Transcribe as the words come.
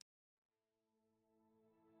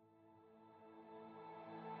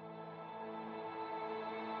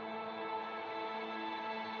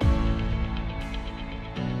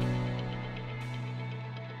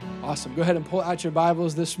Awesome. Go ahead and pull out your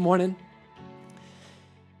Bibles this morning.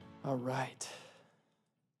 All right.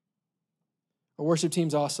 Our worship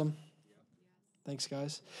team's awesome. Thanks,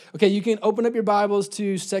 guys. Okay, you can open up your Bibles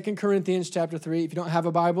to 2 Corinthians chapter 3. If you don't have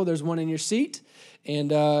a Bible, there's one in your seat, and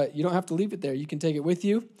you don't have to leave it there. You can take it with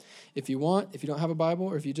you if you want. If you don't have a Bible,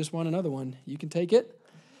 or if you just want another one, you can take it.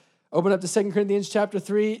 Open up to 2 Corinthians chapter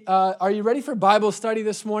 3. Are you ready for Bible study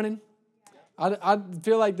this morning? I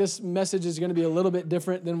feel like this message is going to be a little bit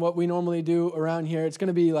different than what we normally do around here. It's going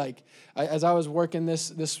to be like, as I was working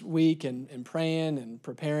this week and praying and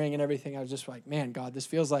preparing and everything, I was just like, man, God, this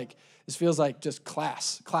feels like just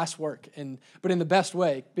class work, but in the best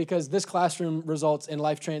way, because this classroom results in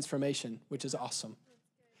life transformation, which is awesome.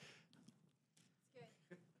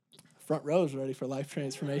 Front row is ready for life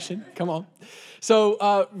transformation. Come on.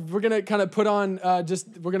 So we're going to kind of put on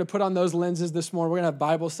those lenses this morning. We're going to have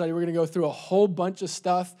Bible study. We're going to go through a whole bunch of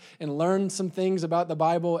stuff and learn some things about the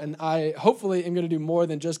Bible. And I hopefully am going to do more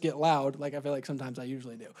than just get loud, like I feel like sometimes I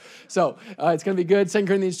usually do. So it's going to be good. 2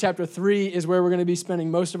 Corinthians chapter 3 is where we're going to be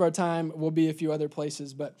spending most of our time. We'll be a few other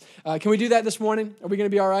places. But can we do that this morning? Are we going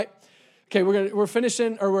to be all right? Okay,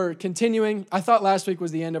 we're continuing. I thought last week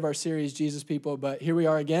was the end of our series, Jesus People, but here we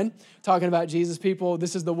are again, talking about Jesus People.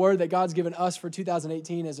 This is the word that God's given us for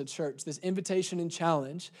 2018 as a church, this invitation and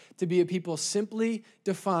challenge to be a people simply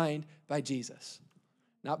defined by Jesus,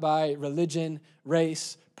 not by religion,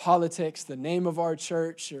 race, politics, the name of our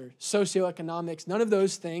church, or socioeconomics, none of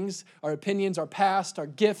those things, our opinions, our past, our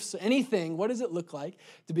gifts, anything. What does it look like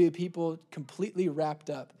to be a people completely wrapped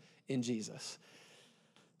up in Jesus?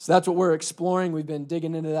 So that's what we're exploring. We've been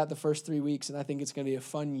digging into that the first 3 weeks, and I think it's going to be a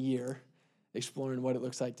fun year exploring what it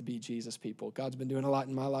looks like to be Jesus people. God's been doing a lot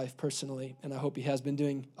in my life personally, and I hope he has been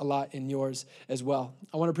doing a lot in yours as well.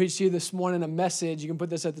 I want to preach to you this morning a message. You can put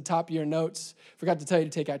this at the top of your notes. Forgot to tell you to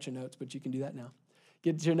take out your notes, but you can do that now.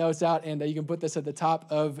 Get your notes out, and you can put this at the top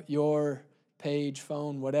of your page,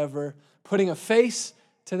 phone, whatever. Putting a face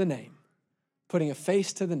to the name. Putting a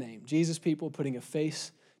face to the name. Jesus people, putting a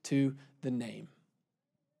face to the name.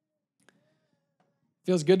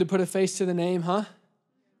 Feels good to put a face to the name, huh?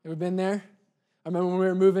 Ever been there? I remember when we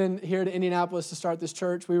were moving here to Indianapolis to start this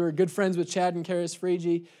church, we were good friends with Chad and Karis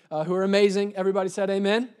Frege, who are amazing. Everybody said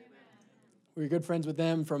amen? We were good friends with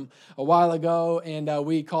them from a while ago, and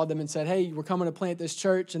we called them and said, hey, we're coming to plant this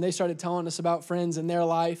church. And they started telling us about friends in their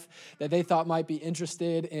life that they thought might be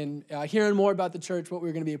interested in hearing more about the church, what we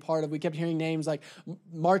were going to be a part of. We kept hearing names like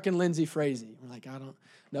Mark and Lindsay Frazee. We're like, I don't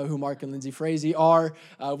know who Mark and Lindsay Frazee are.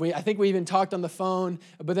 I think we even talked on the phone.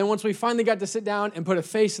 But then once we finally got to sit down and put a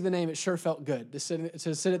face to the name, it sure felt good to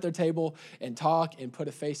sit at their table and talk and put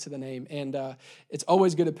a face to the name. And it's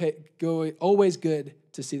always good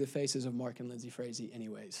to see the faces of Mark and Lindsay Frazee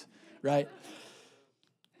anyways, right?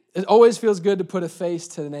 It always feels good to put a face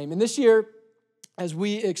to the name. And this year, as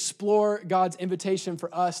we explore God's invitation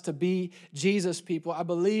for us to be Jesus people, I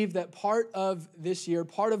believe that part of this year,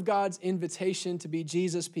 part of God's invitation to be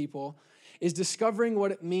Jesus people is discovering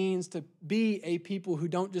what it means to be a people who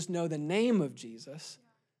don't just know the name of Jesus,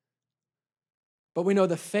 but we know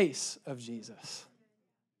the face of Jesus.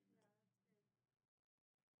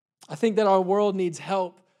 I think that our world needs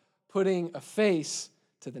help putting a face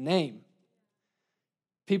to the name.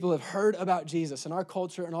 People have heard about Jesus in our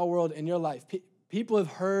culture, in our world, in your life. People have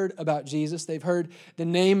heard about Jesus. They've heard the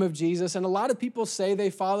name of Jesus. And a lot of people say they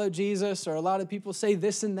follow Jesus, or a lot of people say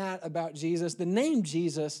this and that about Jesus. The name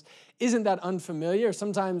Jesus isn't that unfamiliar.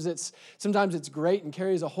 Sometimes it's great and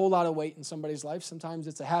carries a whole lot of weight in somebody's life. Sometimes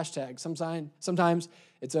it's a hashtag. Sometimes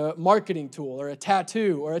it's a marketing tool or a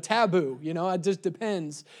tattoo or a taboo. It just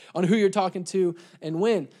depends on who you're talking to and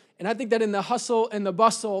when. And I think that in the hustle and the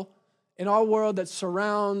bustle in our world that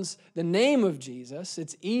surrounds the name of Jesus,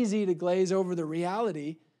 it's easy to glaze over the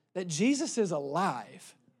reality that Jesus is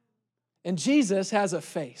alive and Jesus has a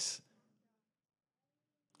face.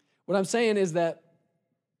 What I'm saying is that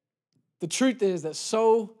the truth is that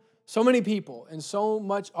so many people and so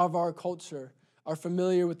much of our culture are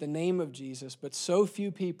familiar with the name of Jesus, but so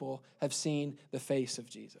few people have seen the face of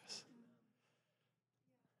Jesus.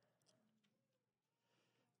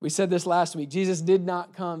 We said this last week. Jesus did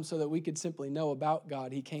not come so that we could simply know about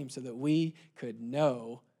God. He came so that we could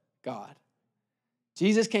know God.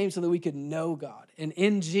 Jesus came so that we could know God. And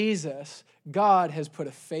in Jesus, God has put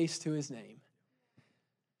a face to his name.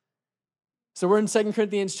 So we're in 2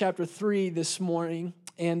 Corinthians chapter 3 this morning.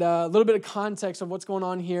 And a little bit of context of what's going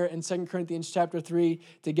on here in 2 Corinthians chapter 3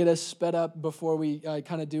 to get us sped up before we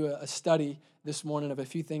kind of do a study this morning of a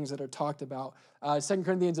few things that are talked about. 2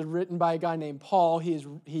 Corinthians is written by a guy named Paul.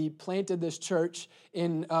 He planted this church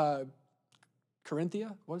in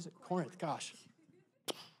Corinthia? What is it? Corinth, gosh.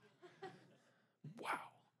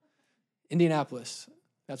 Indianapolis.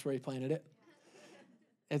 That's where he planted it.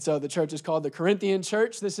 And so the church is called the Corinthian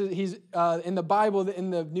church. He's in the Bible,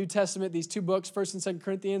 in the New Testament, these two books, 1st and 2nd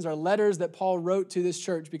Corinthians, are letters that Paul wrote to this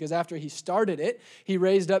church because after he started it, he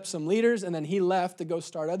raised up some leaders and then he left to go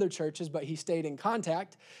start other churches, but he stayed in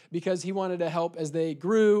contact because he wanted to help as they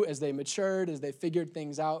grew, as they matured, as they figured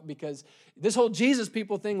things out, because this whole Jesus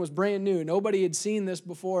people thing was brand new. Nobody had seen this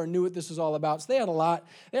before and knew what this was all about. So they had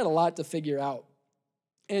a lot to figure out.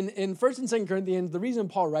 In 1st and 2nd Corinthians, the reason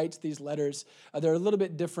Paul writes these letters, they're a little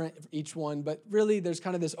bit different each one, but really there's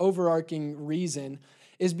kind of this overarching reason,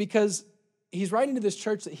 is because he's writing to this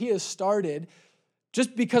church that he has started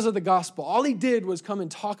just because of the gospel. All he did was come and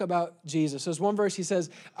talk about Jesus. There's one verse he says,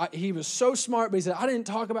 he was so smart, but he said, I didn't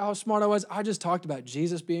talk about how smart I was. I just talked about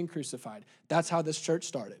Jesus being crucified. That's how this church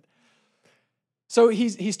started. So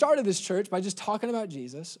he started this church by just talking about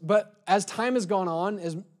Jesus, but as time has gone on,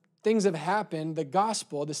 as things have happened, the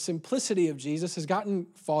gospel, the simplicity of Jesus has gotten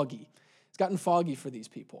foggy. It's gotten foggy for these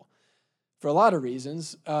people for a lot of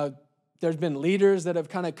reasons. There's been leaders that have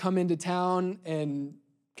kind of come into town and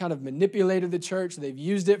kind of manipulated the church. They've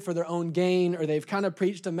used it for their own gain, or they've kind of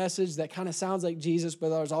preached a message that kind of sounds like Jesus, but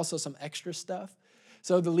there's also some extra stuff.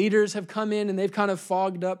 So the leaders have come in and they've kind of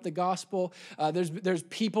fogged up the gospel. There's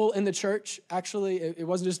people in the church. Actually, it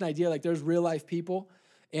wasn't just an idea. Like there's real life people.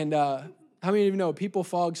 And how many of you know people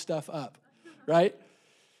fog stuff up, right?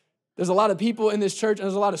 There's a lot of people in this church, and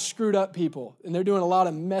there's a lot of screwed up people, and they're doing a lot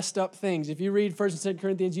of messed up things. If you read 1st and 2nd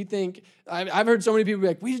Corinthians, you think, I've heard so many people be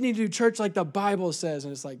like, we just need to do church like the Bible says.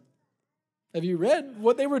 And it's like, have you read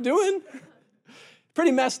what they were doing?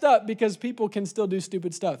 Pretty messed up, because people can still do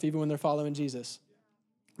stupid stuff even when they're following Jesus.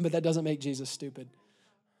 But that doesn't make Jesus stupid.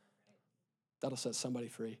 That'll set somebody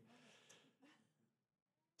free.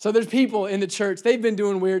 So there's people in the church, they've been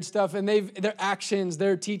doing weird stuff, and their actions,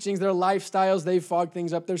 their teachings, their lifestyles, they've fogged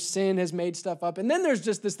things up. Their sin has made stuff up. And then there's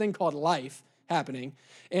just this thing called life happening.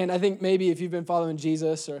 And I think maybe if you've been following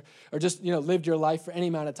Jesus or just, lived your life for any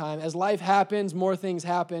amount of time, as life happens, more things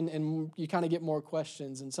happen, and you kind of get more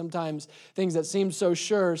questions. And sometimes things that seem so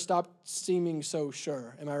sure stop seeming so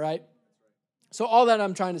sure. Am I right? So all that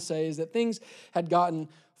I'm trying to say is that things had gotten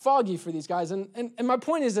foggy for these guys. And my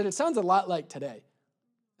point is that it sounds a lot like today.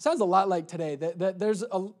 It sounds a lot like today, that there's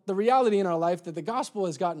the reality in our life that the gospel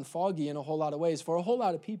has gotten foggy in a whole lot of ways for a whole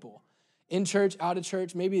lot of people. In church, out of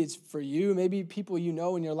church, maybe it's for you, maybe people you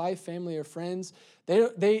know in your life, family or friends.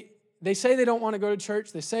 They say they don't want to go to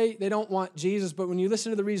church. They say they don't want Jesus, but when you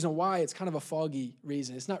listen to the reason why, it's kind of a foggy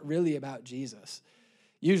reason. It's not really about Jesus.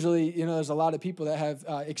 Usually, there's a lot of people that have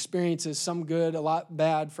experiences, some good, a lot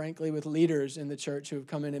bad, frankly, with leaders in the church who have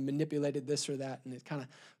come in and manipulated this or that, and it kind of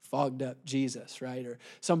fogged up Jesus, right? Or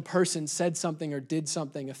some person said something or did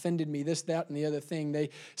something, offended me, this, that, and the other thing. They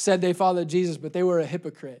said they followed Jesus, but they were a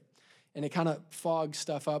hypocrite, and it kind of fogs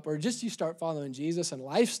stuff up. Or just you start following Jesus, and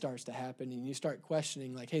life starts to happen, and you start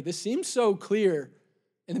questioning, like, hey, this seems so clear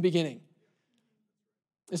in the beginning.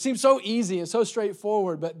 It seems so easy and so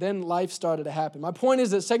straightforward, but then life started to happen. My point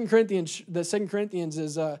is that 2 Corinthians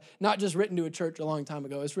is not just written to a church a long time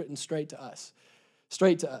ago. It's written straight to us.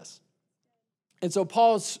 And so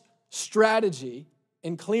Paul's strategy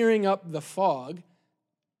in clearing up the fog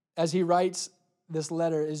as he writes this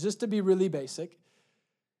letter is just to be really basic.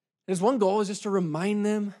 His one goal is just to remind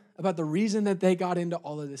them about the reason that they got into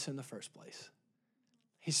all of this in the first place.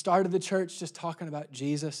 He started the church just talking about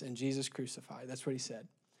Jesus and Jesus crucified. That's what he said.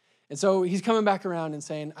 And so he's coming back around and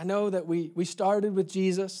saying, I know that we started with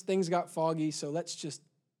Jesus, things got foggy, so let's just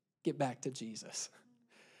get back to Jesus.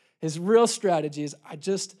 His real strategy is, I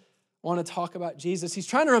just want to talk about Jesus. He's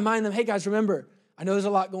trying to remind them, hey guys, remember, I know there's a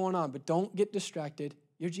lot going on, but don't get distracted.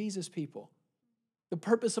 You're Jesus people. The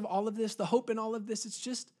purpose of all of this, the hope in all of this, it's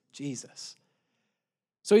just Jesus.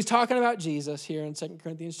 So he's talking about Jesus here in 2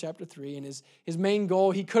 Corinthians chapter 3, and his main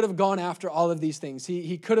goal, he could have gone after all of these things.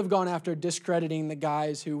 He could have gone after discrediting the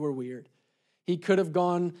guys who were weird. He could have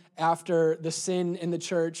gone after the sin in the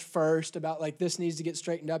church first, about like this needs to get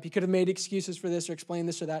straightened up. He could have made excuses for this or explained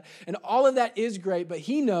this or that. And all of that is great, but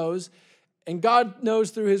he knows, and God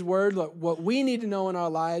knows through his word, what we need to know in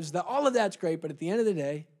our lives, that all of that's great, but at the end of the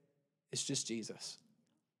day, it's just Jesus.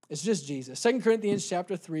 It's just Jesus. 2 Corinthians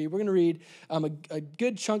chapter 3, we're going to read a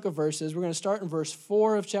good chunk of verses. We're going to start in verse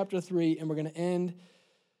 4 of chapter 3, and we're going to end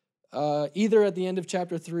either at the end of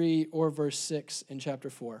chapter 3 or verse 6 in chapter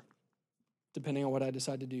 4, depending on what I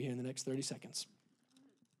decide to do here in the next 30 seconds.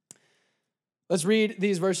 Let's read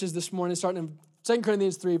these verses this morning, starting in 2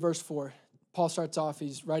 Corinthians 3, verse 4. Paul starts off,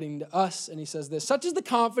 he's writing to us, and he says this: such is the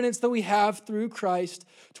confidence that we have through Christ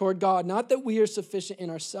toward God, not that we are sufficient in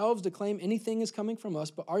ourselves to claim anything is coming from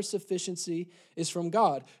us, but our sufficiency is from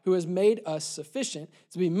God, who has made us sufficient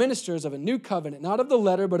to be ministers of a new covenant, not of the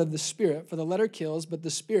letter, but of the Spirit. For the letter kills, but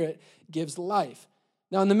the Spirit gives life.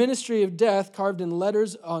 Now in the ministry of death, carved in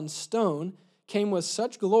letters on stone, came with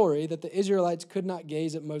such glory that the Israelites could not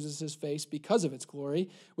gaze at Moses' face because of its glory,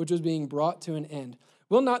 which was being brought to an end.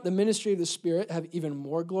 Will not the ministry of the Spirit have even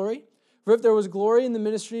more glory? For if there was glory in the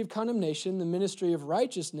ministry of condemnation, the ministry of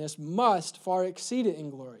righteousness must far exceed it in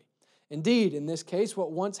glory. Indeed, in this case,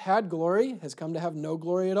 what once had glory has come to have no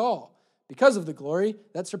glory at all, because of the glory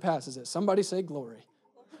that surpasses it. Somebody say glory.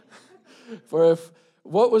 For if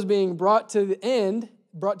what was being brought to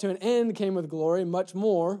an end came with glory, much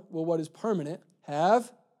more will what is permanent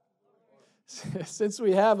have. Since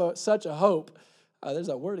we have such a hope, there's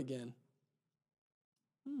that word again.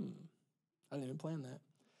 I didn't even plan that.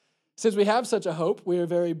 Since we have such a hope, we are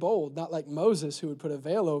very bold, not like Moses, who would put a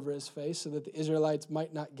veil over his face so that the Israelites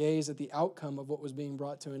might not gaze at the outcome of what was being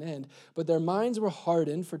brought to an end. But their minds were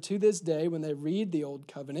hardened, for to this day, when they read the old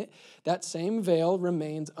covenant, that same veil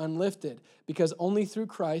remains unlifted, because only through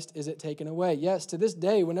Christ is it taken away. Yes, to this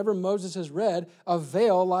day, whenever Moses is read, a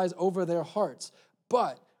veil lies over their hearts.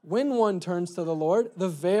 But when one turns to the Lord, the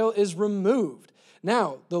veil is removed.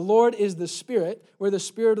 Now, the Lord is the Spirit. Where the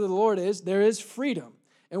Spirit of the Lord is, there is freedom.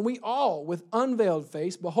 And we all, with unveiled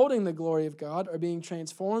face, beholding the glory of God, are being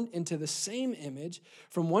transformed into the same image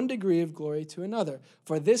from one degree of glory to another.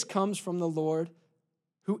 For this comes from the Lord,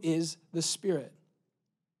 who is the Spirit.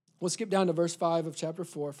 We'll skip down to verse 5 of chapter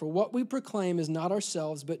 4. For what we proclaim is not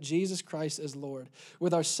ourselves, but Jesus Christ as Lord,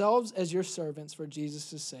 with ourselves as your servants for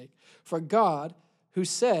Jesus' sake. For God, who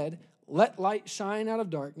said, let light shine out of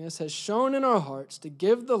darkness, has shone in our hearts to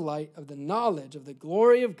give the light of the knowledge of the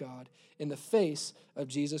glory of God in the face of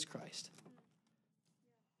Jesus Christ.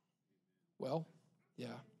 Well, yeah.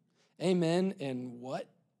 Amen and what?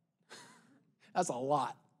 That's a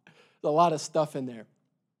lot. There's a lot of stuff in there.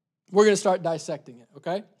 We're going to start dissecting it,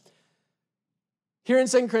 okay? Here in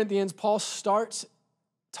 2 Corinthians, Paul starts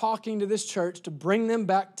talking to this church to bring them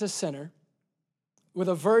back to center. With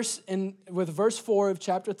verse 4 of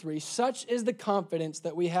chapter 3, such is the confidence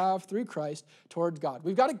that we have through Christ towards God.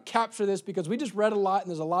 We've got to capture this because we just read a lot and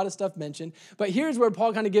there's a lot of stuff mentioned. But here's where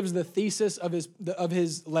Paul kind of gives the thesis of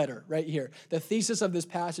his letter right here. The thesis of this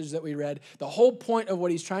passage that we read. The whole point of what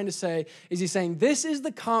he's trying to say is he's saying this is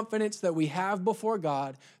the confidence that we have before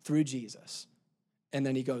God through Jesus. And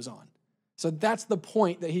then he goes on. So that's the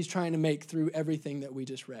point that he's trying to make through everything that we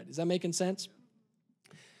just read. Is that making sense?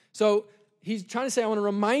 So he's trying to say, I want to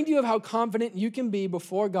remind you of how confident you can be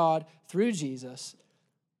before God through Jesus.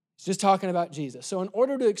 He's just talking about Jesus. So in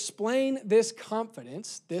order to explain this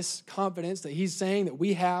confidence that he's saying that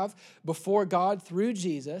we have before God through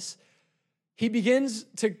Jesus, he begins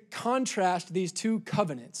to contrast these two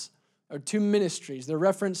covenants or two ministries. They're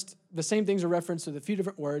referenced, the same things are referenced with a few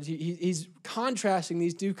different words. He's contrasting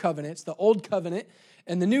these two covenants, the old covenant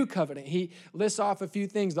and the new covenant. He lists off a few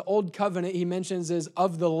things. The old covenant he mentions is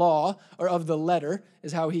of the law or of the letter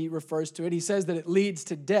is how he refers to it. He says that it leads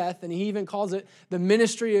to death, and he even calls it the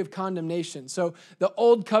ministry of condemnation. So the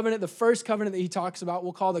old covenant, the first covenant that he talks about,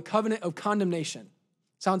 we'll call the covenant of condemnation.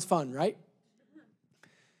 Sounds fun, right?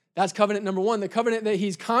 That's covenant number one. The covenant that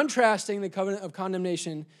he's contrasting the covenant of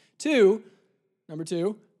condemnation to, number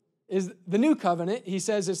two, is the new covenant. He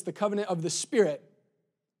says it's the covenant of the Spirit.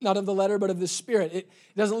 Not of the letter, but of the Spirit. It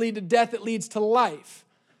doesn't lead to death, it leads to life.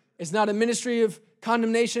 It's not a ministry of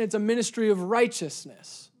condemnation, it's a ministry of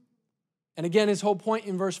righteousness. And again, his whole point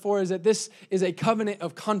in verse 4 is that this is a covenant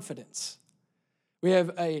of confidence. We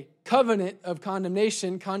have a covenant of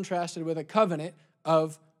condemnation contrasted with a covenant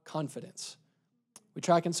of confidence. We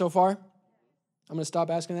tracking so far? I'm going to stop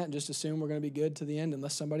asking that and just assume we're going to be good to the end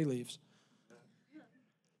unless somebody leaves.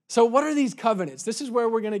 So what are these covenants? This is where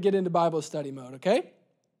we're going to get into Bible study mode, okay?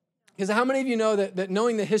 Because how many of you know that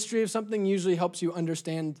knowing the history of something usually helps you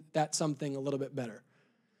understand that something a little bit better?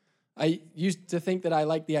 I used to think that I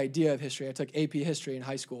liked the idea of history. I took AP history in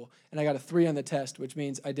high school, and I got a 3 on the test, which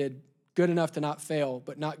means I did good enough to not fail,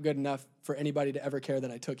 but not good enough for anybody to ever care that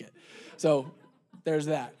I took it. So there's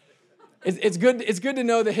that. It's good to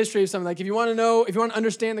know the history of something. Like if you want to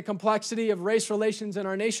understand the complexity of race relations in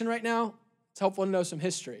our nation right now, it's helpful to know some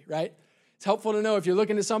history, right? It's helpful to know if you're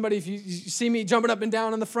looking at somebody, if you see me jumping up and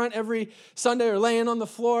down on the front every Sunday or laying on the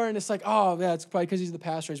floor, and it's like, oh, yeah, it's probably because he's the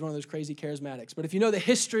pastor. He's one of those crazy charismatics. But if you know the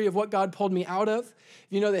history of what God pulled me out of, if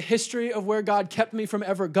you know the history of where God kept me from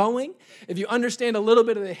ever going, if you understand a little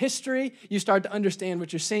bit of the history, you start to understand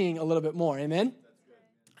what you're seeing a little bit more. Amen?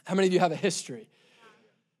 How many of you have a history?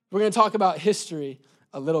 We're going to talk about history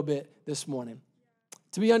a little bit this morning.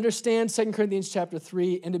 To understand 2 Corinthians chapter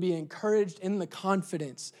 3 and to be encouraged in the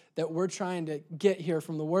confidence that we're trying to get here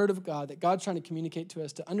from the Word of God, that God's trying to communicate to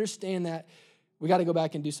us, to understand that, we got to go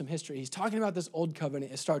back and do some history. He's talking about this old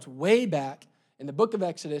covenant. It starts way back in the book of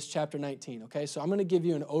Exodus chapter 19, okay? So I'm going to give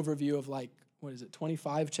you an overview of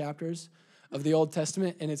 25 chapters of the Old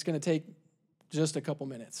Testament, and it's going to take just a couple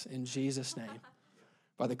minutes in Jesus' name,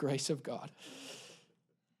 by the grace of God.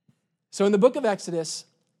 So in the book of Exodus,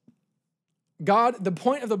 the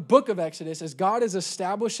point of the book of Exodus is God is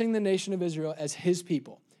establishing the nation of Israel as his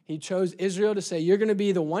people. He chose Israel to say, you're going to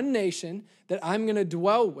be the one nation that I'm going to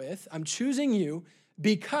dwell with. I'm choosing you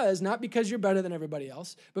not because you're better than everybody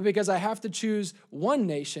else, but because I have to choose one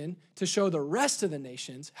nation to show the rest of the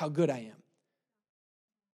nations how good I am.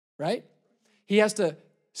 Right? He has to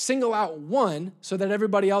single out one so that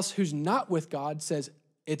everybody else who's not with God says,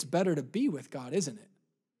 it's better to be with God, isn't it?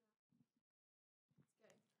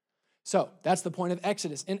 So that's the point of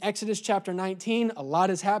Exodus. In Exodus chapter 19, a lot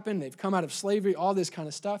has happened. They've come out of slavery, all this kind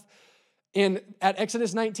of stuff. And at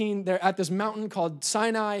Exodus 19, they're at this mountain called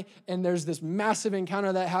Sinai, and there's this massive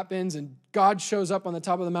encounter that happens, and God shows up on the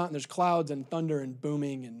top of the mountain. There's clouds and thunder and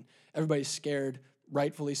booming, and everybody's scared,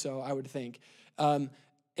 rightfully so, I would think.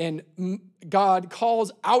 And God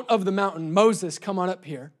calls out of the mountain, Moses, come on up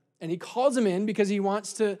here. And he calls him in because he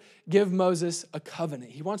wants to give Moses a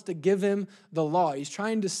covenant. He wants to give him the law. He's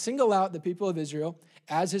trying to single out the people of Israel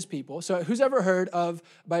as his people. So who's ever heard of,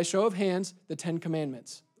 by a show of hands, the 10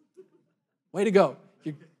 Commandments? Way to go.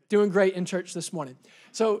 You're doing great in church this morning.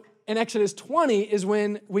 So in Exodus 20 is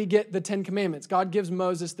when we get the 10 Commandments. God gives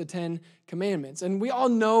Moses the 10 Commandments. And we all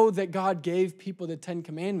know that God gave people the 10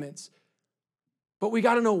 Commandments, but we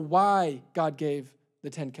got to know why God gave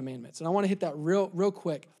the 10 Commandments. And I want to hit that real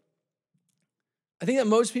quick. I think that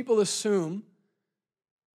most people assume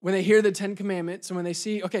when they hear the 10 Commandments and when they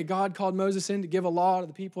see, okay, God called Moses in to give a law to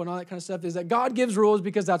the people and all that kind of stuff, is that God gives rules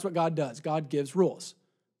because that's what God does. God gives rules.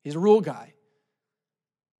 He's a rule guy.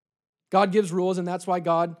 God gives rules, and that's why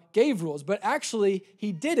God gave rules. But actually,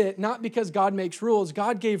 he did it not because God makes rules.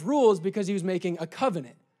 God gave rules because he was making a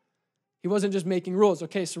covenant. He wasn't just making rules.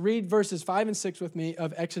 Okay, so read verses 5 and 6 with me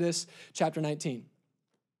of Exodus chapter 19.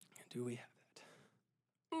 Do we have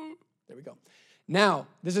that? There we go. Now,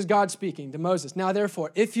 this is God speaking to Moses. Now,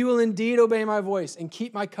 therefore, if you will indeed obey my voice and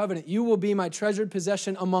keep my covenant, you will be my treasured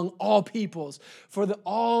possession among all peoples, for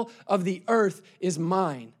all of the earth is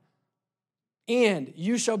mine. And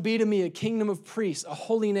you shall be to me a kingdom of priests, a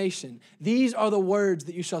holy nation. These are the words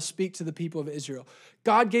that you shall speak to the people of Israel.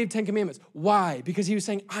 God gave 10 commandments. Why? Because he was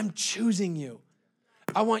saying, I'm choosing you.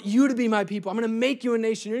 I want you to be my people. I'm going to make you a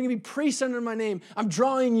nation. You're going to be priests under my name. I'm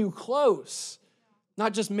drawing you close.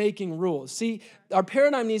 Not just making rules. See, our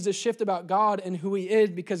paradigm needs to shift about God and who he is,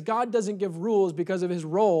 because God doesn't give rules because of his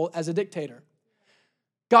role as a dictator.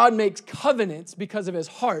 God makes covenants because of his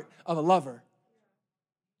heart of a lover.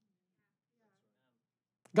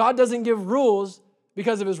 God doesn't give rules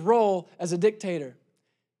because of his role as a dictator.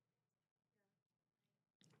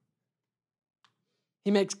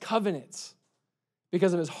 He makes covenants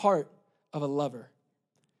because of his heart of a lover.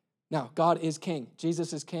 Now, God is king.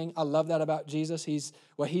 Jesus is king. I love that about Jesus.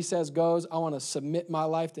 What he says goes. I want to submit my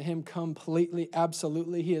life to him completely,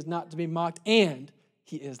 absolutely. He is not to be mocked, and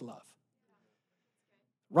he is love.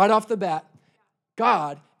 Right off the bat,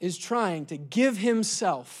 God is trying to give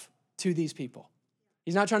himself to these people.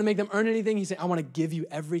 He's not trying to make them earn anything. He's saying, I want to give you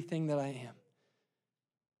everything that I am.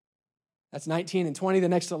 That's 19 and 20. The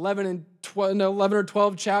next 11 or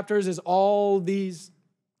 12 chapters is all these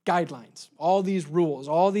guidelines, all these rules,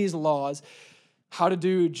 all these laws, how to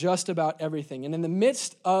do just about everything. And in the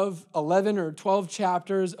midst of 11 or 12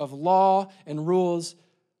 chapters of law and rules,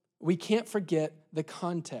 we can't forget the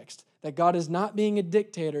context, that God is not being a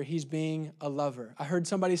dictator, he's being a lover. I heard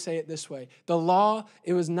somebody say it this way. The law,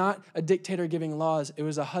 it was not a dictator giving laws, it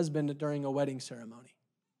was a husband during a wedding ceremony.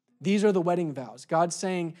 These are the wedding vows. God's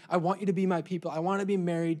saying, I want you to be my people. I want to be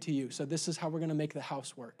married to you. So this is how we're going to make the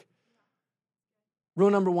house work. Rule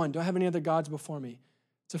number 1, don't have any other gods before me.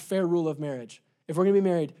 It's a fair rule of marriage. If we're going to be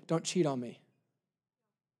married, don't cheat on me.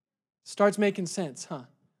 Starts making sense, huh?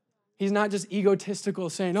 He's not just egotistical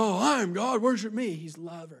saying, oh, I'm God, worship me. He's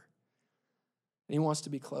lover. And he wants to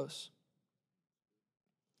be close.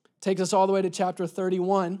 Takes us all the way to chapter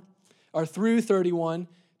 31, or through 31.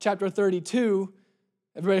 Chapter 32,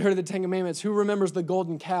 everybody heard of the 10 Commandments. Who remembers the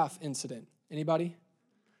golden calf incident? Anybody?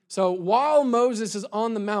 So while Moses is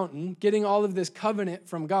on the mountain getting all of this covenant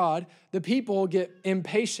from God, the people get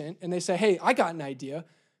impatient and they say, hey, I got an idea.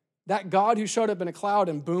 That God who showed up in a cloud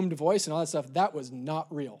and boomed voice and all that stuff, that was not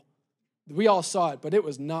real. We all saw it, but it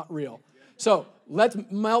was not real. So let's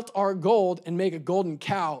melt our gold and make a golden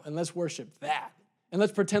cow, and let's worship that. And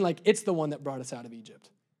let's pretend like it's the one that brought us out of Egypt.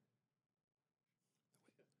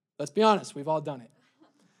 Let's be honest, we've all done it.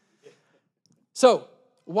 So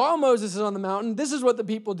while Moses is on the mountain, this is what the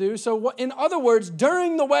people do. So in other words,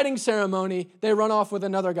 during the wedding ceremony, they run off with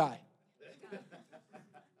another guy.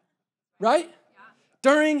 Right?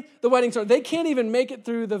 During the wedding ceremony. They can't even make it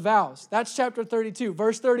through the vows. That's chapter 32.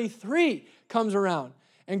 Verse 33 comes around.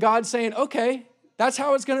 And God's saying, okay, that's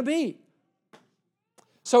how it's going to be.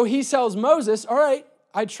 So he tells Moses, all right,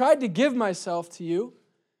 I tried to give myself to you.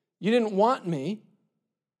 You didn't want me.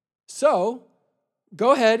 So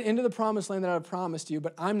go ahead into the promised land that I promised you,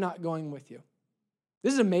 but I'm not going with you.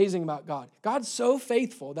 This is amazing about God. God's so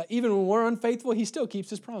faithful that even when we're unfaithful, he still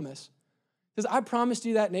keeps his promise. He says, I promised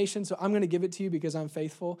you that nation, so I'm going to give it to you because I'm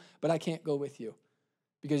faithful, but I can't go with you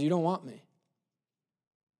because you don't want me.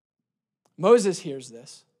 Moses hears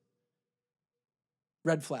this.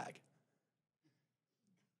 Red flag.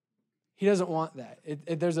 He doesn't want that.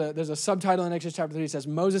 There's a subtitle in Exodus chapter 3 that says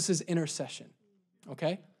Moses' intercession.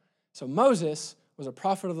 Okay? So Moses was a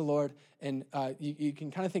prophet of the Lord, and you can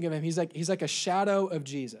kind of think of him, he's like a shadow of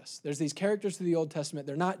Jesus. There's these characters through the Old Testament.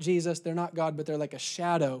 They're not Jesus, they're not God, but they're like a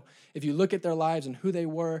shadow. If you look at their lives and who they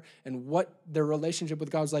were and what their relationship with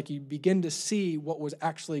God was like, you begin to see what was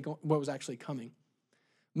actually coming.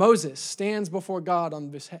 Moses stands before God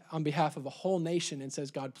on behalf of a whole nation and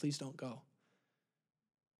says, God, please don't go.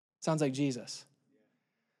 Sounds like Jesus.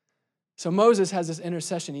 So Moses has this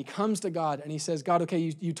intercession. He comes to God and he says, God, okay,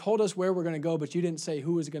 you told us where we're going to go, but you didn't say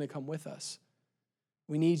who is going to come with us.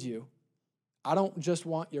 We need you. I don't just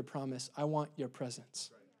want your promise. I want your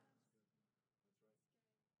presence.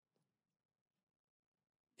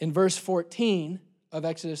 In verse 14 of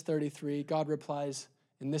Exodus 33, God replies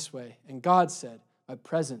in this way, and God said, my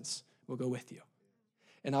presence will go with you,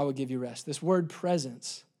 and I will give you rest. This word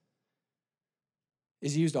presence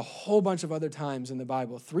is used a whole bunch of other times in the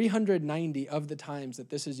Bible. 390 of the times that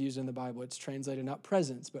this is used in the Bible, it's translated not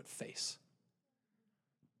presence, but face.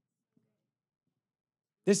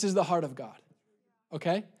 This is the heart of God,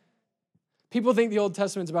 okay? People think the Old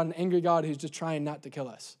Testament's about an angry God who's just trying not to kill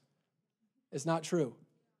us. It's not true.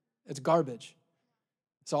 It's garbage.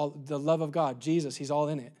 It's all the love of God. Jesus, he's all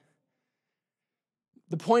in it.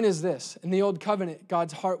 The point is this. In the Old Covenant,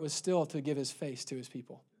 God's heart was still to give his face to his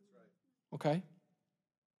people. Okay?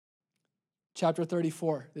 Chapter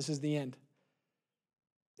 34, this is the end.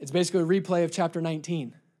 It's basically a replay of chapter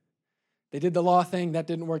 19. They did the law thing. That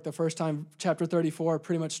didn't work the first time. Chapter 34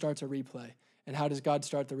 pretty much starts a replay. And how does God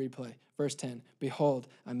start the replay? Verse 10, behold,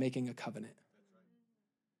 I'm making a covenant.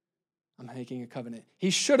 I'm making a covenant. He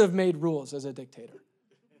should have made rules as a dictator.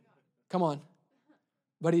 Come on.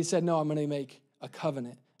 But he said, no, I'm going to make a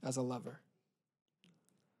covenant as a lover.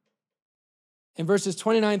 In verses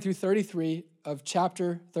 29 through 33 of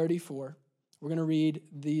chapter 34, we're going to read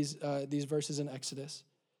these verses in Exodus.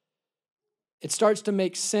 It starts to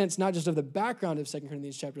make sense, not just of the background of 2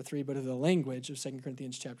 Corinthians chapter 3, but of the language of 2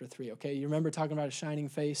 Corinthians chapter 3, okay? You remember talking about a shining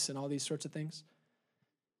face and all these sorts of things?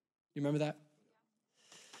 You remember that?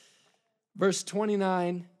 Verse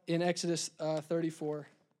 29 in Exodus 34.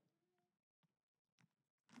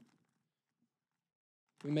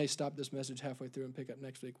 We may stop this message halfway through and pick up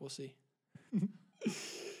next week. We'll see.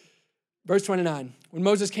 Verse 29. When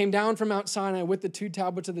Moses came down from Mount Sinai with the 2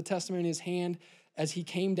 tablets of the testimony in his hand, as he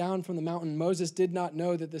came down from the mountain, Moses did not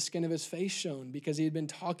know that the skin of his face shone because he had been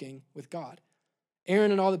talking with God.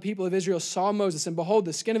 Aaron and all the people of Israel saw Moses, and behold,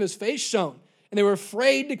 the skin of his face shone, and they were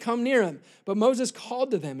afraid to come near him. But Moses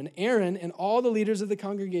called to them, and Aaron and all the leaders of the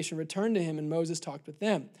congregation returned to him, and Moses talked with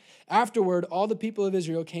them. Afterward, all the people of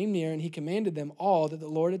Israel came near, and he commanded them all that the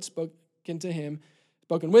Lord had spoken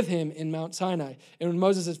with him in Mount Sinai. And when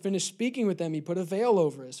Moses had finished speaking with them, he put a veil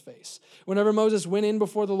over his face. Whenever Moses went in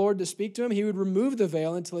before the Lord to speak to him, he would remove the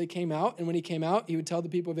veil until he came out. And when he came out, he would tell the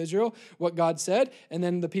people of Israel what God said. And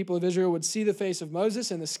then the people of Israel would see the face of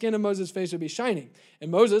Moses, and the skin of Moses' face would be shining.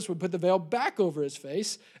 And Moses would put the veil back over his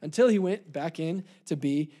face until he went back in to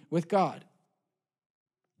be with God.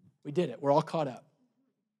 We did it. We're all caught up.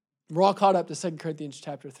 We're all caught up to 2 Corinthians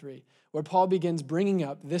chapter 3, where Paul begins bringing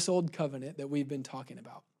up this old covenant that we've been talking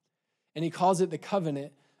about. And he calls it the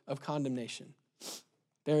covenant of condemnation.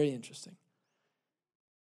 Very interesting.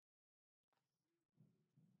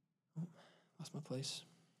 Oh, lost my place.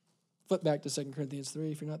 Flip back to 2 Corinthians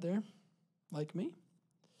 3 if you're not there, like me.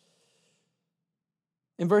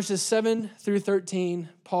 In verses 7 through 13,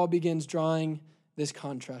 Paul begins drawing this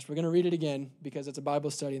contrast. We're going to read it again because it's a Bible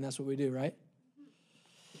study and that's what we do, right?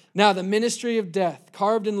 Now, the ministry of death,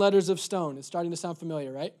 carved in letters of stone, it's starting to sound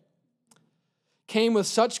familiar, right? Came with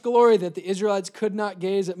such glory that the Israelites could not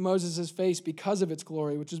gaze at Moses' face because of its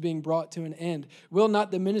glory, which was being brought to an end. Will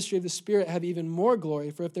not the ministry of the Spirit have even more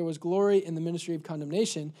glory? For if there was glory in the ministry of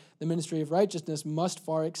condemnation, the ministry of righteousness must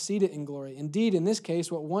far exceed it in glory. Indeed, in this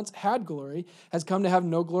case, what once had glory has come to have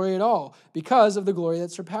no glory at all, because of the glory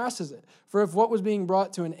that surpasses it. For if what was being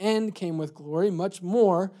brought to an end came with glory, much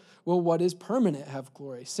more will what is permanent have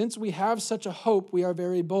glory. Since we have such a hope, we are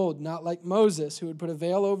very bold, not like Moses, who would put a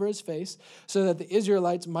veil over his face, so that the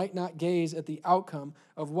Israelites might not gaze at the outcome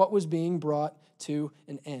of what was being brought to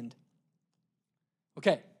an end.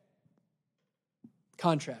 Okay.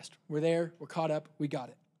 Contrast. We're there, we're caught up, we got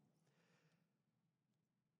it.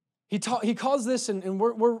 He calls this, and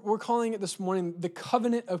we're calling it this morning, the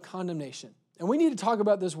covenant of condemnation. And we need to talk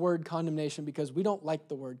about this word condemnation because we don't like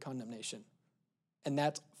the word condemnation. And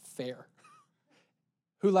that's fair.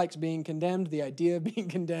 Who likes being condemned? The idea of being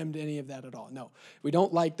condemned, any of that at all? No, we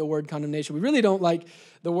don't like the word condemnation. We really don't like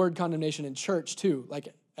the word condemnation in church too, like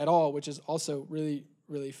at all, which is also really,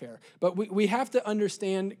 really fair. But we have to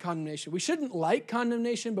understand condemnation. We shouldn't like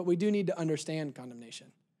condemnation, but we do need to understand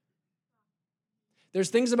condemnation. There's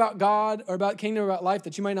things about God or about kingdom, or about life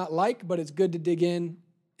that you might not like, but it's good to dig in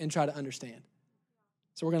and try to understand.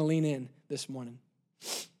 So we're going to lean in this morning.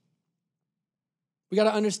 We got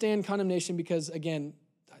to understand condemnation because, again,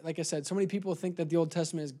 like I said, so many people think that the Old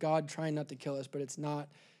Testament is God trying not to kill us, but it's not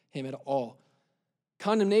him at all.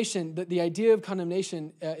 Condemnation, the idea of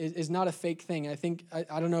condemnation is not a fake thing. I think,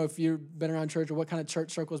 I don't know if you've been around church or what kind of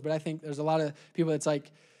church circles, but I think there's a lot of people that's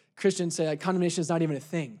like, Christians say like, condemnation is not even a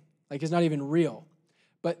thing. Like it's not even real.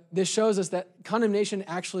 But this shows us that condemnation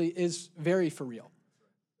actually is very for real.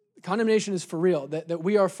 Condemnation is for real, that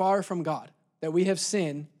we are far from God, that we have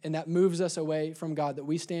sinned, and that moves us away from God, that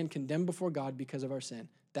we stand condemned before God because of our sin.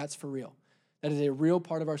 That's for real. That is a real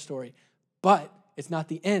part of our story. But it's not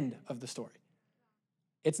the end of the story.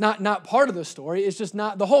 It's not part of the story. It's just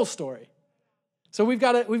not the whole story. So we've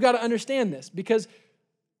got to understand this because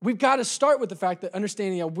we've got to start with the fact that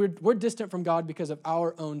understanding that we're distant from God because of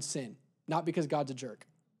our own sin, not because God's a jerk.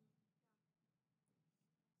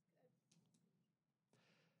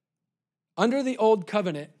 Under the old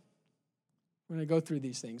covenant, we're going to go through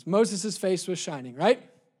these things. Moses' face was shining, right?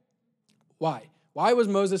 Why? Why was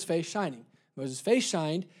Moses' face shining? Moses' face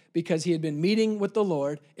shined because he had been meeting with the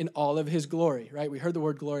Lord in all of his glory, right? We heard the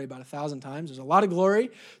word glory about 1,000 times. There's a lot of glory,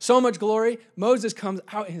 so much glory. Moses comes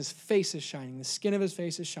out and his face is shining. The skin of his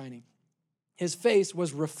face is shining. His face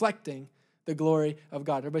was reflecting the glory of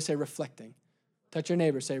God. Everybody say reflecting. Touch your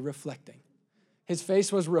neighbor, say reflecting. His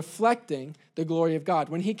face was reflecting the glory of God.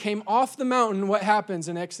 When he came off the mountain, what happens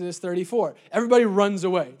in Exodus 34? Everybody runs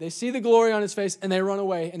away. They see the glory on his face and they run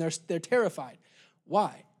away and they're terrified.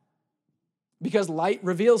 Why? Because light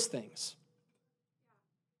reveals things.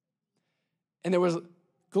 And there was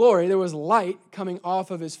glory, there was light coming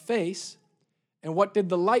off of his face. And what did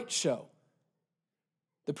the light show?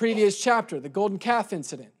 The previous chapter, the golden calf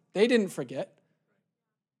incident. They didn't forget.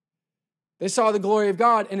 They saw the glory of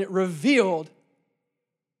God and it revealed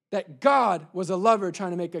that God was a lover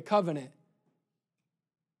trying to make a covenant.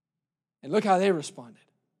 And look how they responded.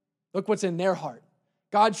 Look what's in their heart.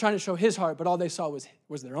 God's trying to show his heart, but all they saw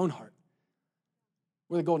was their own heart.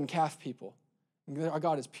 We're the golden calf people. Our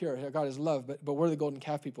God is pure. Our God is love, but we're the golden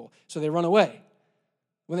calf people. So they run away.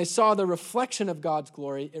 When they saw the reflection of God's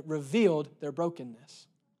glory, it revealed their brokenness.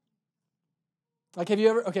 Like, I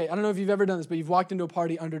don't know if you've ever done this, but you've walked into a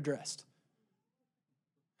party underdressed.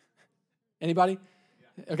 Anybody?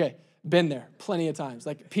 Okay, been there plenty of times.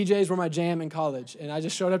 Like PJs were my jam in college, and I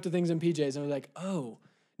just showed up to things in PJs, and I was like, oh,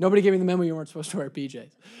 nobody gave me the memo you weren't supposed to wear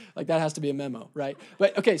PJs. Like that has to be a memo, right?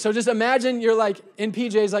 But okay, so just imagine you're like in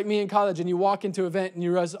PJs like me in college, and you walk into an event, and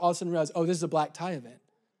you all of a sudden realize, oh, this is a black tie event.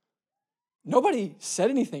 Nobody said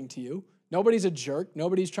anything to you. Nobody's a jerk.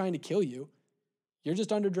 Nobody's trying to kill you. You're just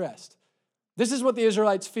underdressed. This is what the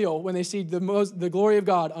Israelites feel when they see the glory of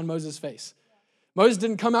God on Moses' face. Moses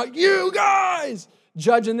didn't come out, you guys,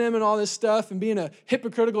 judging them and all this stuff and being a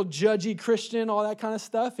hypocritical, judgy Christian, all that kind of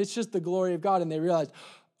stuff. It's just the glory of God. And they realized,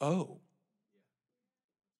 oh.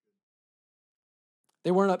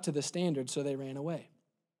 They weren't up to the standard, so they ran away.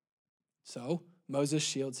 So Moses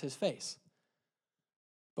shields his face.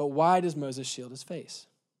 But why does Moses shield his face?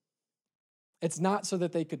 It's not so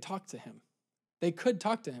that they could talk to him. They could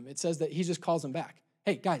talk to him. It says that he just calls them back.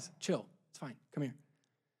 Hey, guys, chill. It's fine. Come here.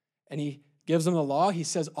 And he gives them the law. He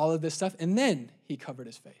says all of this stuff, and then he covered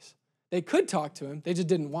his face. They could talk to him. They just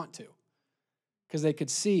didn't want to because they could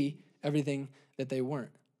see everything that they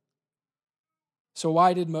weren't. So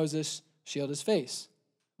why did Moses shield his face?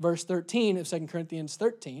 verse 13 of 2 Corinthians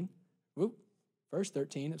 13, verse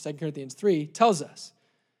 13 of 2 Corinthians 3 tells us,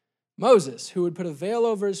 Moses, who would put a veil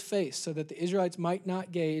over his face so that the Israelites might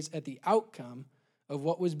not gaze at the outcome of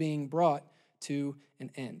what was being brought to an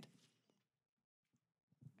end.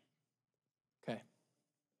 Okay.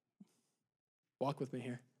 Walk with me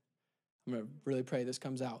here. I'm going to really pray this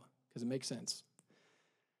comes out because it makes sense.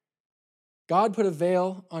 God put a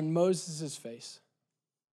veil on Moses' face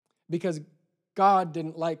because God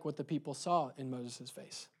didn't like what the people saw in Moses'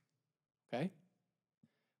 face. Okay?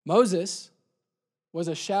 Moses was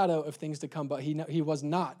a shadow of things to come, but he was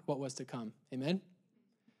not what was to come. Amen?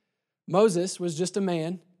 Moses was just a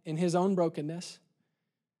man in his own brokenness.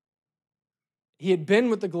 He had been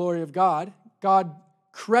with the glory of God. God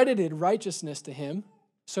credited righteousness to him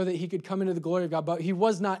so that he could come into the glory of God, but he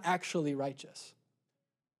was not actually righteous.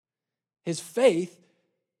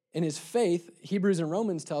 In his faith, Hebrews and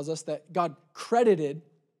Romans tells us that God credited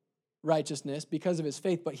righteousness because of his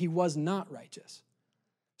faith, but he was not righteous.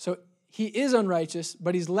 So he is unrighteous,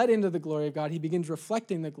 but he's led into the glory of God. He begins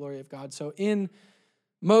reflecting the glory of God. So in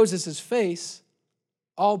Moses' face,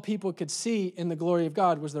 all people could see in the glory of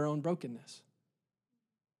God was their own brokenness.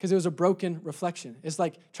 Because it was a broken reflection. It's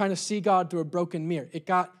like trying to see God through a broken mirror. It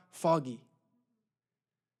got foggy.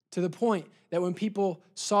 To the point that when people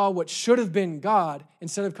saw what should have been God,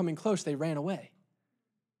 instead of coming close, they ran away.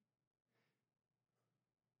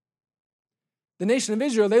 The nation of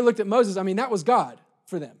Israel, they looked at Moses. That was God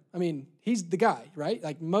for them. He's the guy, right?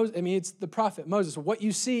 Like Moses. It's the prophet Moses. What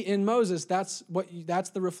you see in Moses, that's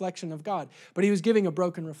the reflection of God. But he was giving a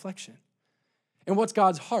broken reflection. And what's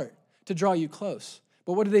God's heart? To draw you close.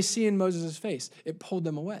 But what did they see in Moses' face? It pulled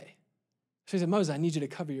them away. So he said, Moses, I need you to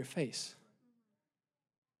cover your face.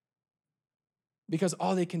 Because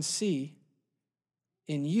all they can see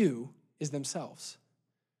in you is themselves.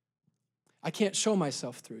 I can't show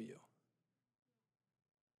myself through you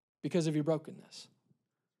because of your brokenness.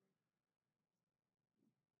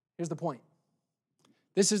 Here's the point.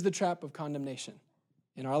 This is the trap of condemnation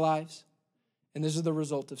in our lives, and this is the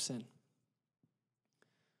result of sin.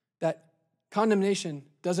 That condemnation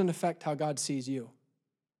doesn't affect how God sees you.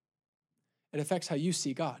 It affects how you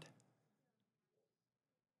see God.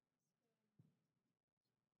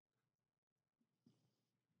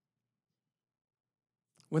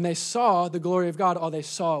 When they saw the glory of God, all they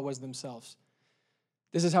saw was themselves.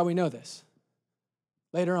 This is how we know this.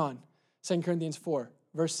 Later on, 2 Corinthians 4,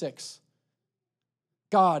 verse 6.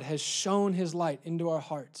 God has shown his light into our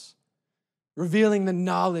hearts, revealing the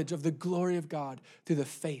knowledge of the glory of God through the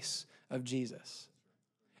face of Jesus.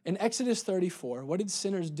 In Exodus 34, what did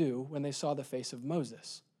sinners do when they saw the face of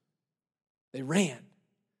Moses? They ran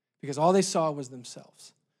because all they saw was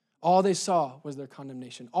themselves. All they saw was their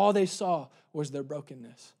condemnation. All they saw was their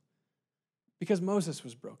brokenness because Moses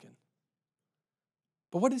was broken.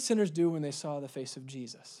 But what did sinners do when they saw the face of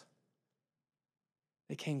Jesus?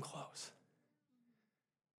 They came close.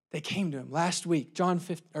 They came to him. Last week,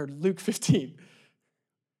 Luke 15.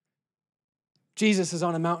 Jesus is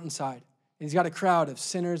on a mountainside, and he's got a crowd of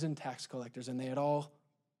sinners and tax collectors, and they had all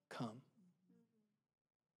come.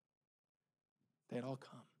 They had all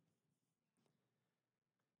come.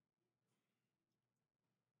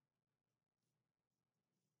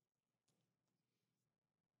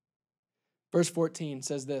 Verse 14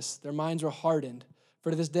 says this, their minds were hardened. For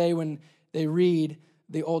to this day when they read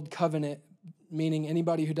the old covenant, meaning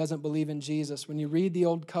anybody who doesn't believe in Jesus, when you read the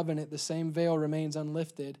old covenant, the same veil remains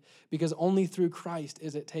unlifted because only through Christ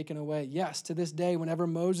is it taken away. Yes, to this day, whenever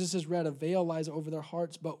Moses is read, a veil lies over their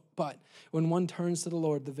hearts, but when one turns to the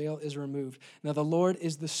Lord, the veil is removed. Now the Lord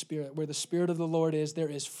is the Spirit. Where the Spirit of the Lord is, there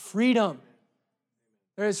is freedom.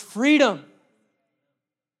 There is freedom.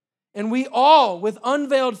 And we all, with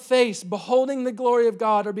unveiled face, beholding the glory of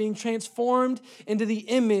God, are being transformed into the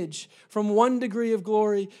image from one degree of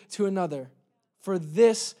glory to another. For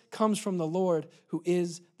this comes from the Lord, who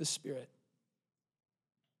is the Spirit.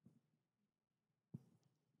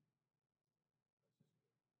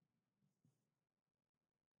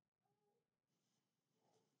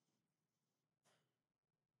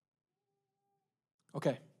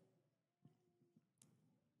 Okay.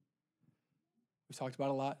 We've talked about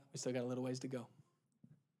a lot. We still got a little ways to go.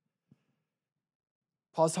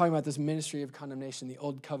 Paul's talking about this ministry of condemnation. The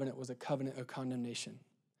old covenant was a covenant of condemnation.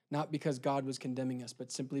 Not because God was condemning us,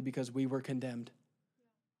 but simply because we were condemned.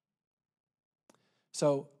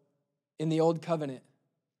 So, in the old covenant,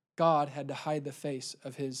 God had to hide the face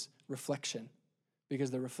of his reflection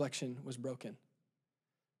because the reflection was broken.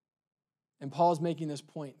 And Paul's making this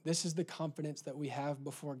point. This is the confidence that we have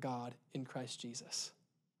before God in Christ Jesus.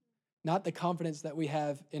 Not the confidence that we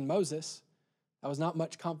have in Moses, That was not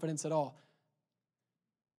much confidence at all.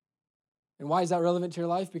 And why is that relevant to your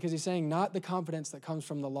life? Because he's saying not the confidence that comes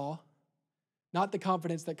from the law, not the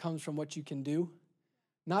confidence that comes from what you can do,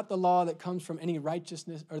 not the law that comes from any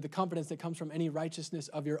righteousness, or the confidence that comes from any righteousness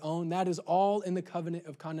of your own. That is all in the covenant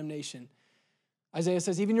of condemnation. Isaiah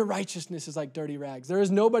says, even your righteousness is like dirty rags. There is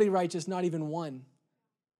nobody righteous, not even one.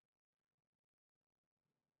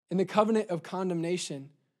 In the covenant of condemnation,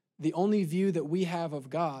 the only view that we have of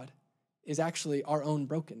God is actually our own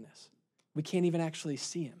brokenness. We can't even actually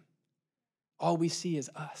see him. All we see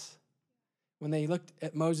is us. When they looked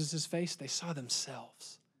at Moses' face, they saw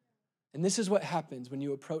themselves. And this is what happens when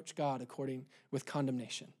you approach God with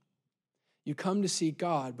condemnation. You come to see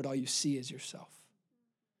God, but all you see is yourself.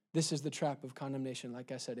 This is the trap of condemnation,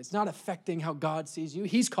 like I said. It's not affecting how God sees you.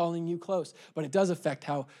 He's calling you close, but it does affect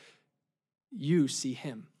how you see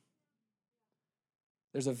him.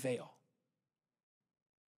 There's a veil.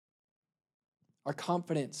 Our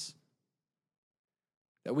confidence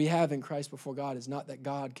that we have in Christ before God is not that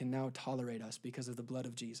God can now tolerate us because of the blood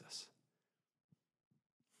of Jesus.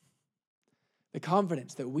 The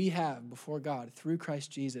confidence that we have before God through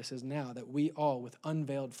Christ Jesus is now that we all, with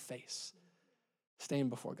unveiled face, stand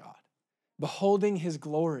before God, beholding his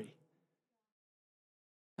glory,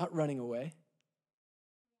 not running away.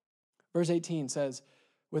 Verse 18 says,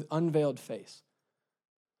 with unveiled face.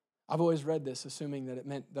 I've always read this assuming that it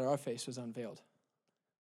meant that our face was unveiled.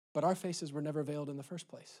 But our faces were never veiled in the first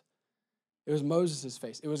place. It was Moses'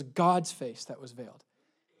 face. It was God's face that was veiled.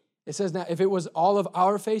 It says now, if it was all of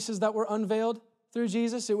our faces that were unveiled through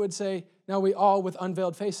Jesus, it would say, now we all with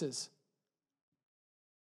unveiled faces.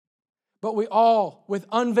 But we all with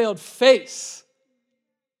unveiled face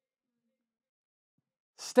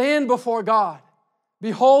stand before God,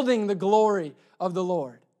 beholding the glory of the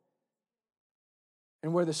Lord.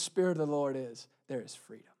 And where the Spirit of the Lord is, there is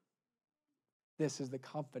freedom. This is the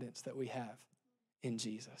confidence that we have in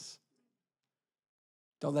Jesus.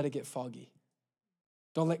 Don't let it get foggy.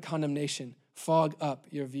 Don't let condemnation fog up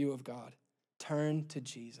your view of God. Turn to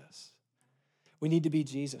Jesus. We need to be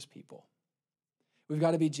Jesus people. We've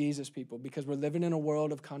got to be Jesus people because we're living in a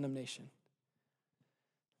world of condemnation.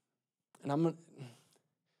 And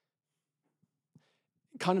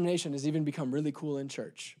condemnation has even become really cool in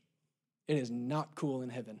church. It is not cool in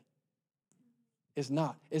heaven. It's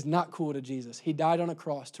not cool to Jesus. He died on a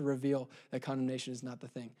cross to reveal that condemnation is not the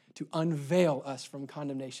thing, to unveil us from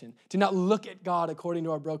condemnation, to not look at God according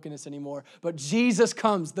to our brokenness anymore. But Jesus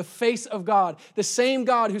comes, the face of God, the same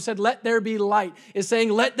God who said, let there be light, is saying,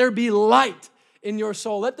 let there be light in your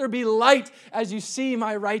soul. Let there be light as you see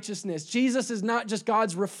my righteousness. Jesus is not just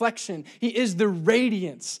God's reflection. He is the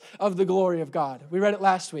radiance of the glory of God. We read it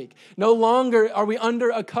last week. No longer are we under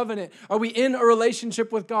a covenant. Are we in a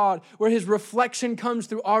relationship with God where his reflection comes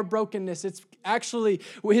through our brokenness? It's actually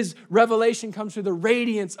his revelation comes through the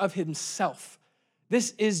radiance of himself.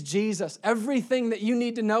 This is Jesus. Everything that you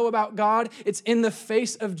need to know about God, it's in the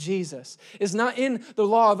face of Jesus. It's not in the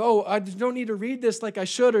law of, I don't need to read this like I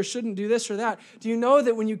should or shouldn't do this or that. Do you know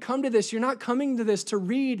that when you come to this, you're not coming to this to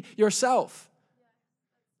read yourself?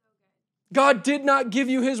 God did not give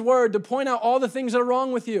you his word to point out all the things that are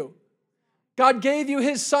wrong with you. God gave you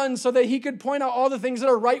his son so that he could point out all the things that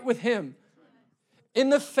are right with him. In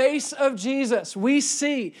the face of Jesus, we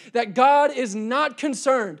see that God is not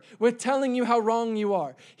concerned with telling you how wrong you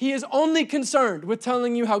are. He is only concerned with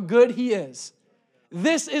telling you how good he is.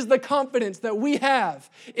 This is the confidence that we have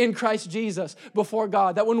in Christ Jesus before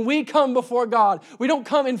God. That when we come before God, we don't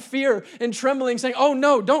come in fear and trembling saying, oh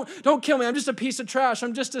no, don't kill me. I'm just a piece of trash.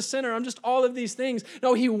 I'm just a sinner. I'm just all of these things.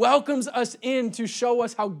 No, he welcomes us in to show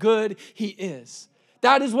us how good he is.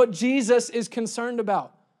 That is what Jesus is concerned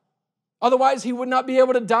about. Otherwise, he would not be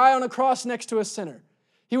able to die on a cross next to a sinner.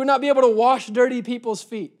 He would not be able to wash dirty people's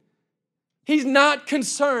feet. He's not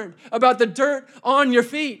concerned about the dirt on your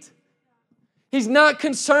feet. He's not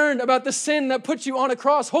concerned about the sin that puts you on a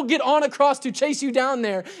cross. He'll get on a cross to chase you down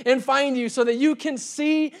there and find you so that you can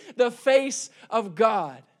see the face of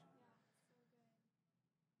God.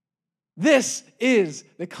 This is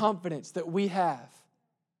the confidence that we have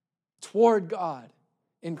toward God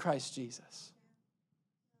in Christ Jesus.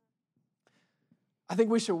 I think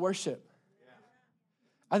we should worship.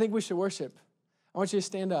 I want you to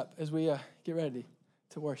stand up as we get ready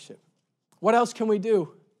to worship. What else can we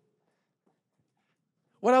do?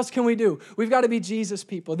 We've got to be Jesus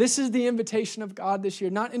people. This is the invitation of God this year,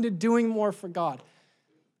 not into doing more for God.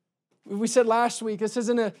 We said last week, this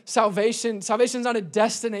isn't a salvation. Salvation is not a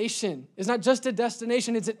destination. It's not just a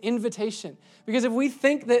destination, it's an invitation. Because if we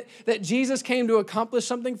think that Jesus came to accomplish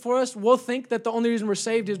something for us, we'll think that the only reason we're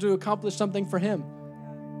saved is to accomplish something for him.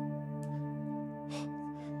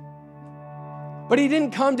 But he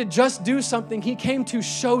didn't come to just do something. He came to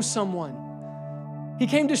show someone. He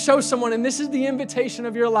came to show someone, and this is the invitation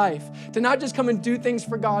of your life, to not just come and do things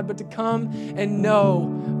for God, but to come and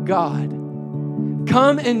know God.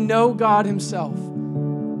 Come and know God himself.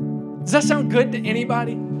 Does that sound good to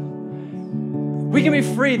anybody? We can be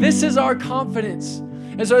free. This is our confidence.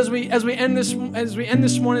 And so as we end this morning,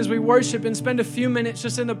 as we worship and spend a few minutes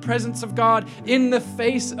just in the presence of God, in the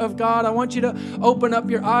face of God, I want you to open up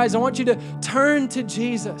your eyes. I want you to turn to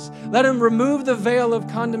Jesus. Let him remove the veil of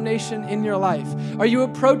condemnation in your life. Are you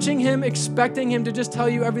approaching him, expecting him to just tell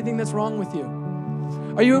you everything that's wrong with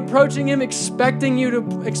you? Are you approaching him, expecting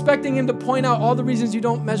him to point out all the reasons you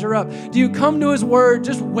don't measure up? Do you come to his word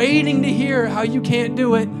just waiting to hear how you can't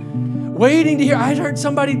do it? Waiting to hear. I heard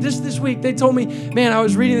somebody just this week, they told me, man, I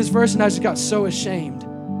was reading this verse and I just got so ashamed.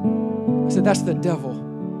 I said, that's the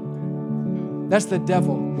devil. That's the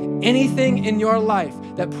devil. Anything in your life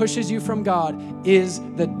that pushes you from God is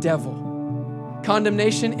the devil.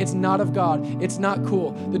 Condemnation, it's not of God. It's not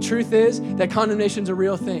cool. The truth is that condemnation's a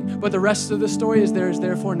real thing. But the rest of the story is there is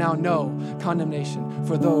therefore now no condemnation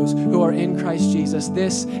for those who are in Christ Jesus.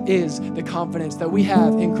 This is the confidence that we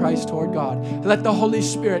have in Christ toward God. Let the Holy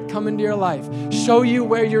Spirit come into your life, show you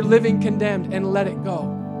where you're living condemned, and let it go.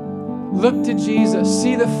 Look to Jesus.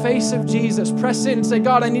 See the face of Jesus. Press in and say,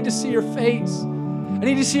 God, I need to see your face. I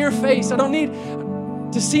need to see your face. I don't need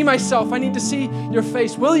to see myself. I need to see your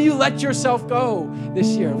face. Will you let yourself go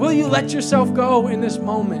this year? Will you let yourself go in this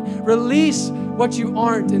moment? Release what you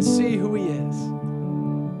aren't and see who he is.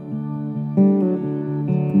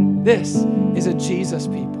 This is a Jesus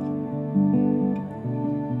people.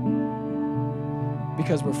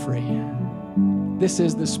 Because we're free. This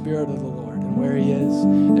is the Spirit of the Lord. And where he is,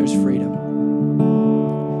 there's freedom.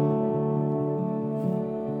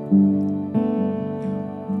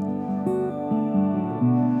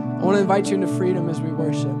 I want to invite you into freedom as we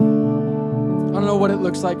worship. I don't know what it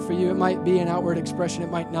looks like for you. It might be an outward expression.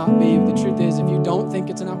 It might not be. The truth is, if you don't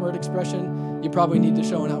think it's an outward expression, you probably need to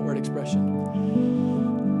show an outward expression.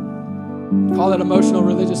 Call it emotional,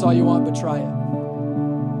 religious, all you want, but try it.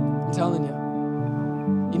 I'm telling you.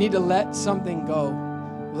 You need to let something go.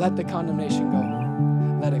 Let the condemnation go.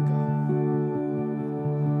 Let it go.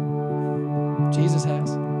 Jesus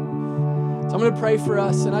has. So I'm going to pray for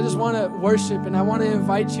us, and I just want to worship, and I want to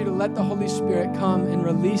invite you to let the Holy Spirit come and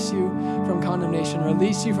release you from condemnation,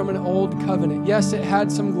 release you from an old covenant. Yes, it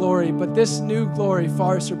had some glory, but this new glory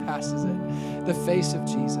far surpasses it, the face of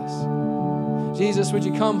Jesus. Jesus, would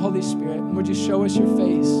you come, Holy Spirit, and would you show us your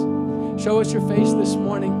face? Show us your face this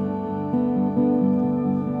morning.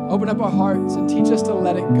 Open up our hearts and teach us to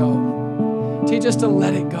let it go. Teach us to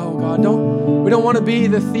let it go, God. We don't want to be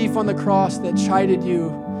the thief on the cross that chided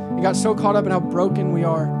you. We got so caught up in how broken we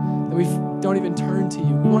are that we don't even turn to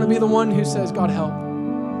you. We want to be the one who says, God, help.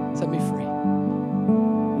 Set me free.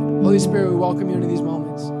 Holy Spirit, we welcome you into these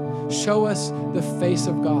moments. Show us the face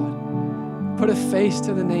of God. Put a face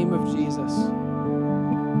to the name of Jesus.